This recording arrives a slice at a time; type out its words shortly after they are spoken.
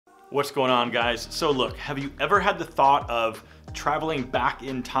What's going on, guys? So look, have you ever had the thought of traveling back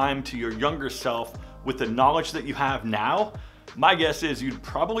in time to your younger self with the knowledge that you have now? My guess is you'd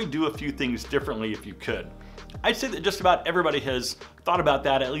probably do a few things differently if you could. I'd say that just about everybody has thought about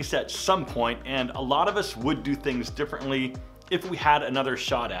that at least at some point, and a lot of us would do things differently if we had another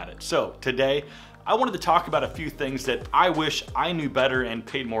shot at it. So today, I wanted to talk about a few things that I wish I knew better and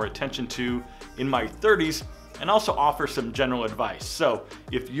paid more attention to in my 30s, and also offer some general advice. So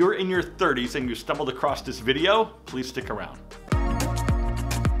if you're in your 30s and you stumbled across this video, please stick around.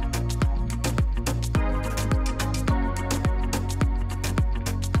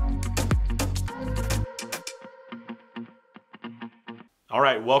 All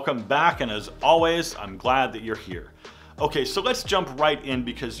right, welcome back, and as always, I'm glad that you're here. Okay, so let's jump right in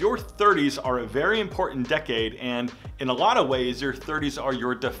because your 30s are a very important decade, and in a lot of ways, your 30s are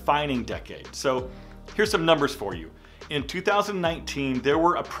your defining decade. So here's some numbers for you. In 2019, there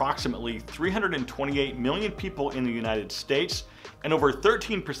were approximately 328 million people in the United States, and over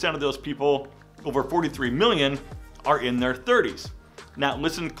 13% of those people, over 43 million, are in their 30s. Now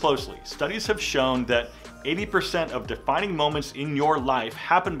listen closely. Studies have shown that 80% of defining moments in your life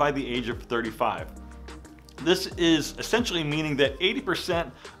happen by the age of 35. This is essentially meaning that 80%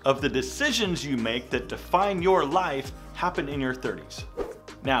 of the decisions you make that define your life happen in your 30s.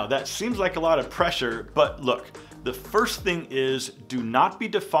 Now, that seems like a lot of pressure, but look, the first thing is do not be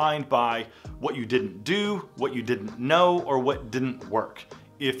defined by what you didn't do, what you didn't know, or what didn't work.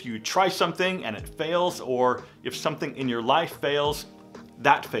 If you try something and it fails, or if something in your life fails,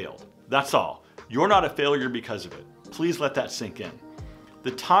 that failed. That's all. You're not a failure because of it. Please let that sink in.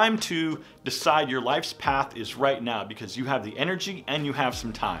 The time to decide your life's path is right now because you have the energy and you have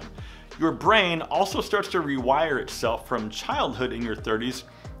some time. Your brain also starts to rewire itself from childhood in your 30s,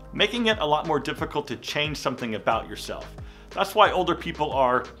 making it a lot more difficult to change something about yourself. That's why older people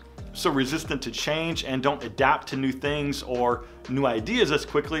are so resistant to change and don't adapt to new things or new ideas as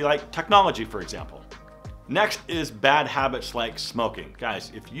quickly, like technology, for example. Next is bad habits like smoking.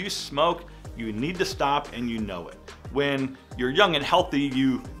 Guys, if you smoke, you need to stop, and you know it. When you're young and healthy,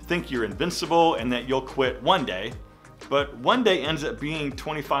 you think you're invincible and that you'll quit one day, but one day ends up being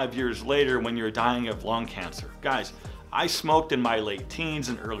 25 years later when you're dying of lung cancer. Guys, I smoked in my late teens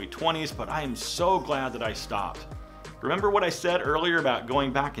and early 20s, but I am so glad that I stopped. Remember what I said earlier about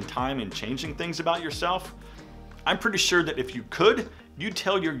going back in time and changing things about yourself? I'm pretty sure that if you could, you'd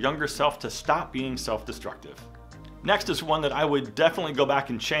tell your younger self to stop being self-destructive. Next is one that I would definitely go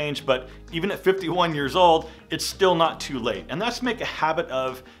back and change, but even at 51 years old, it's still not too late. And that's make a habit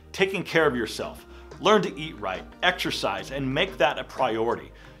of taking care of yourself. Learn to eat right, exercise, and make that a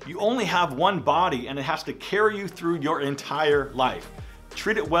priority. You only have one body and it has to carry you through your entire life.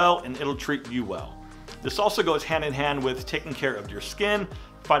 Treat it well and it'll treat you well. This also goes hand in hand with taking care of your skin,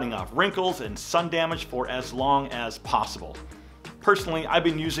 fighting off wrinkles and sun damage for as long as possible. Personally, I've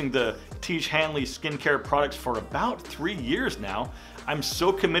been using the Tiege Hanley skincare products for about 3 years now. I'm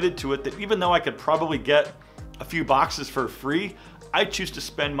so committed to it that even though I could probably get a few boxes for free, I choose to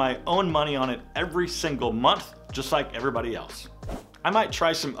spend my own money on it every single month, just like everybody else. I might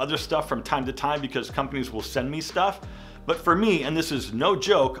try some other stuff from time to time because companies will send me stuff, but for me, and this is no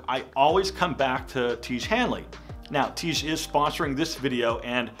joke, I always come back to Tiege Hanley. Now, Tiege is sponsoring this video,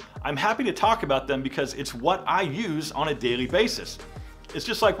 and I'm happy to talk about them because it's what I use on a daily basis. It's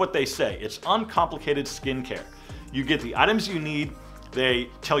just like what they say, it's uncomplicated skincare. You get the items you need, they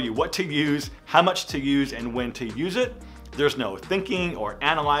tell you what to use, how much to use, and when to use it. There's no thinking or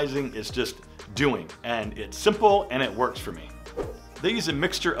analyzing, it's just doing. And it's simple and it works for me. They use a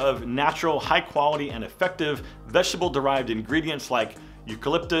mixture of natural, high quality, and effective vegetable-derived ingredients like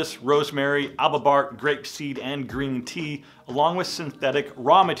eucalyptus, rosemary, alba bark, grapeseed, and green tea, along with synthetic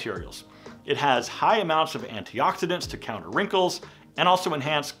raw materials. It has high amounts of antioxidants to counter wrinkles and also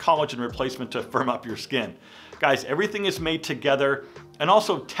enhance collagen replacement to firm up your skin. Guys, everything is made together and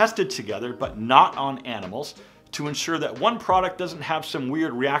also tested together, but not on animals, to ensure that one product doesn't have some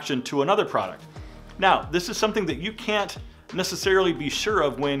weird reaction to another product. Now, this is something that you can't necessarily be sure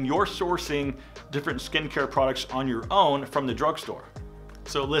of when you're sourcing different skincare products on your own from the drugstore.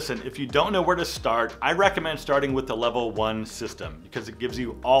 So listen, if you don't know where to start, I recommend starting with the level 1 system because it gives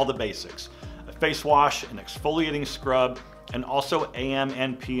you all the basics. A face wash, an exfoliating scrub, and also AM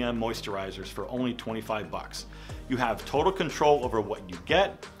and PM moisturizers for only 25 bucks. You have total control over what you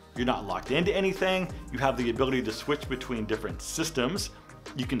get. You're not locked into anything. You have the ability to switch between different systems.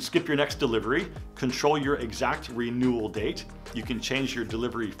 You can skip your next delivery, control your exact renewal date. You can change your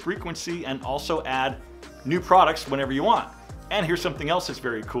delivery frequency and also add new products whenever you want. And here's something else that's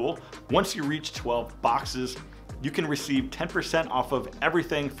very cool. Once you reach 12 boxes, you can receive 10% off of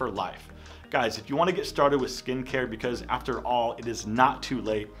everything for life. Guys, if you want to get started with skincare, because after all, it is not too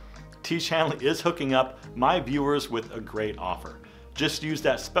late, Teach Hanley is hooking up my viewers with a great offer. Just use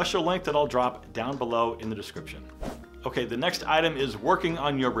that special link that I'll drop down below in the description. Okay, the next item is working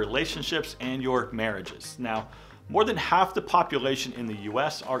on your relationships and your marriages. Now, more than half the population in the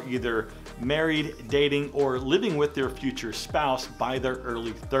US are either married, dating, or living with their future spouse by their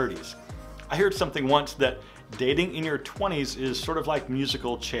early 30s. I heard something once that dating in your 20s is sort of like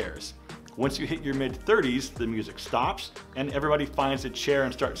musical chairs. Once you hit your mid-30s, the music stops and everybody finds a chair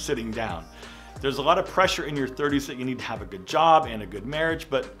and starts sitting down. There's a lot of pressure in your 30s that you need to have a good job and a good marriage,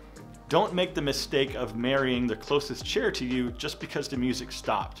 but don't make the mistake of marrying the closest chair to you just because the music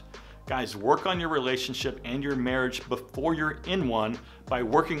stopped. Guys, work on your relationship and your marriage before you're in one by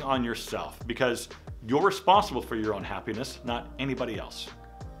working on yourself, because you're responsible for your own happiness, not anybody else.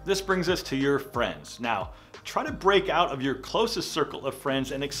 This brings us to your friends. Now, try to break out of your closest circle of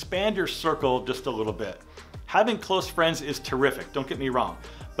friends and expand your circle just a little bit. Having close friends is terrific, don't get me wrong,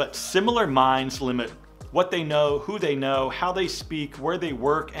 but similar minds limit what they know, who they know, how they speak, where they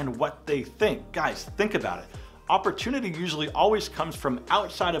work, and what they think. Guys, think about it. Opportunity usually always comes from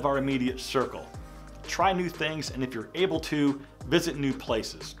outside of our immediate circle. Try new things, and if you're able to, visit new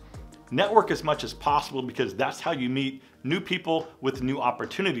places. Network as much as possible, because that's how you meet new people with new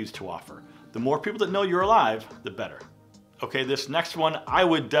opportunities to offer. The more people that know you're alive, the better. Okay, this next one I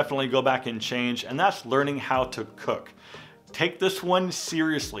would definitely go back and change, and that's learning how to cook. Take this one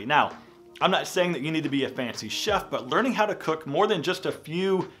seriously. Now, I'm not saying that you need to be a fancy chef, but learning how to cook more than just a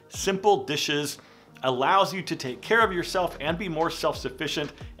few simple dishes allows you to take care of yourself and be more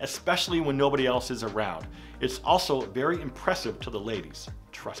self-sufficient, especially when nobody else is around. It's also very impressive to the ladies,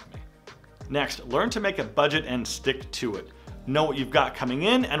 trust me. Next, learn to make a budget and stick to it. Know what you've got coming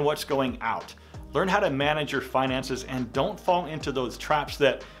in and what's going out. Learn how to manage your finances and don't fall into those traps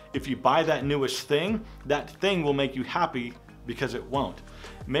that if you buy that newest thing, that thing will make you happy, because it won't.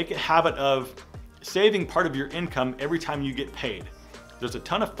 Make a habit of saving part of your income every time you get paid. There's a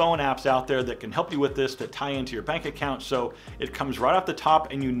ton of phone apps out there that can help you with this, that tie into your bank account, so it comes right off the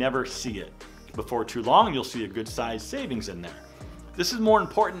top and you never see it. Before too long, you'll see a good sized savings in there. This is more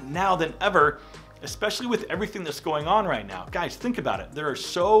important now than ever, especially with everything that's going on right now. Guys, think about it. There are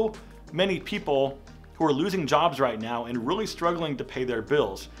so many people who are losing jobs right now and really struggling to pay their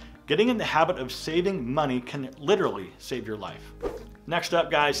bills. Getting in the habit of saving money can literally save your life. Next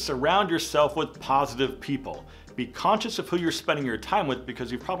up, guys, surround yourself with positive people. Be conscious of who you're spending your time with,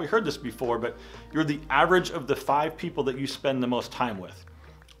 because you've probably heard this before, but you're the average of the 5 people that you spend the most time with.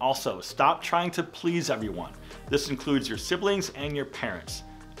 Also, stop trying to please everyone. This includes your siblings and your parents.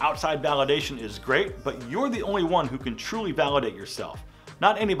 Outside validation is great, but you're the only one who can truly validate yourself,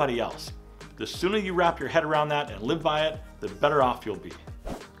 not anybody else. The sooner you wrap your head around that and live by it, the better off you'll be.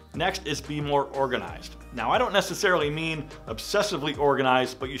 Next is be more organized. Now, I don't necessarily mean obsessively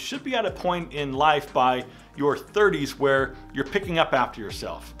organized, but you should be at a point in life by your 30s where you're picking up after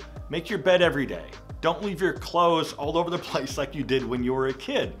yourself. Make your bed every day. Don't leave your clothes all over the place like you did when you were a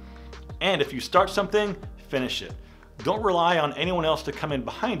kid. And if you start something, finish it. Don't rely on anyone else to come in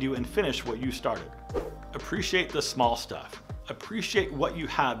behind you and finish what you started. Appreciate the small stuff. Appreciate what you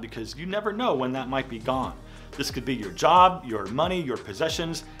have, because you never know when that might be gone. This could be your job, your money, your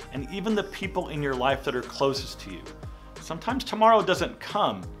possessions, and even the people in your life that are closest to you. Sometimes tomorrow doesn't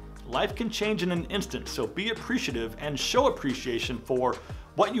come. Life can change in an instant, so be appreciative and show appreciation for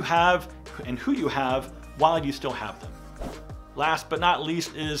what you have and who you have while you still have them. Last but not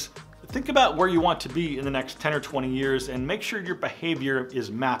least is think about where you want to be in the next 10 or 20 years and make sure your behavior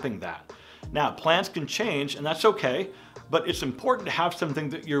is mapping that. Now, plans can change, and that's okay, but it's important to have something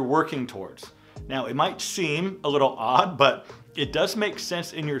that you're working towards. Now, it might seem a little odd, but it does make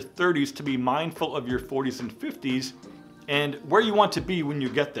sense in your 30s to be mindful of your 40s and 50s and where you want to be when you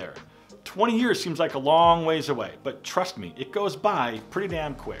get there. 20 years seems like a long ways away, but trust me, it goes by pretty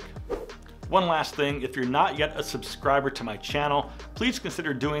damn quick. One last thing, if you're not yet a subscriber to my channel, please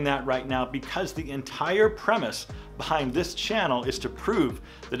consider doing that right now, because the entire premise behind this channel is to prove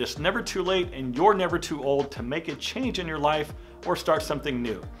that it's never too late and you're never too old to make a change in your life or start something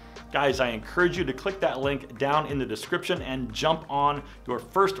new. Guys, I encourage you to click that link down in the description and jump on your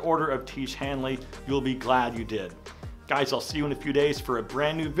first order of Teach Hanley. You'll be glad you did. Guys, I'll see you in a few days for a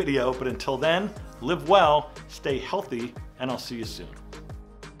brand new video, but until then, live well, stay healthy, and I'll see you soon.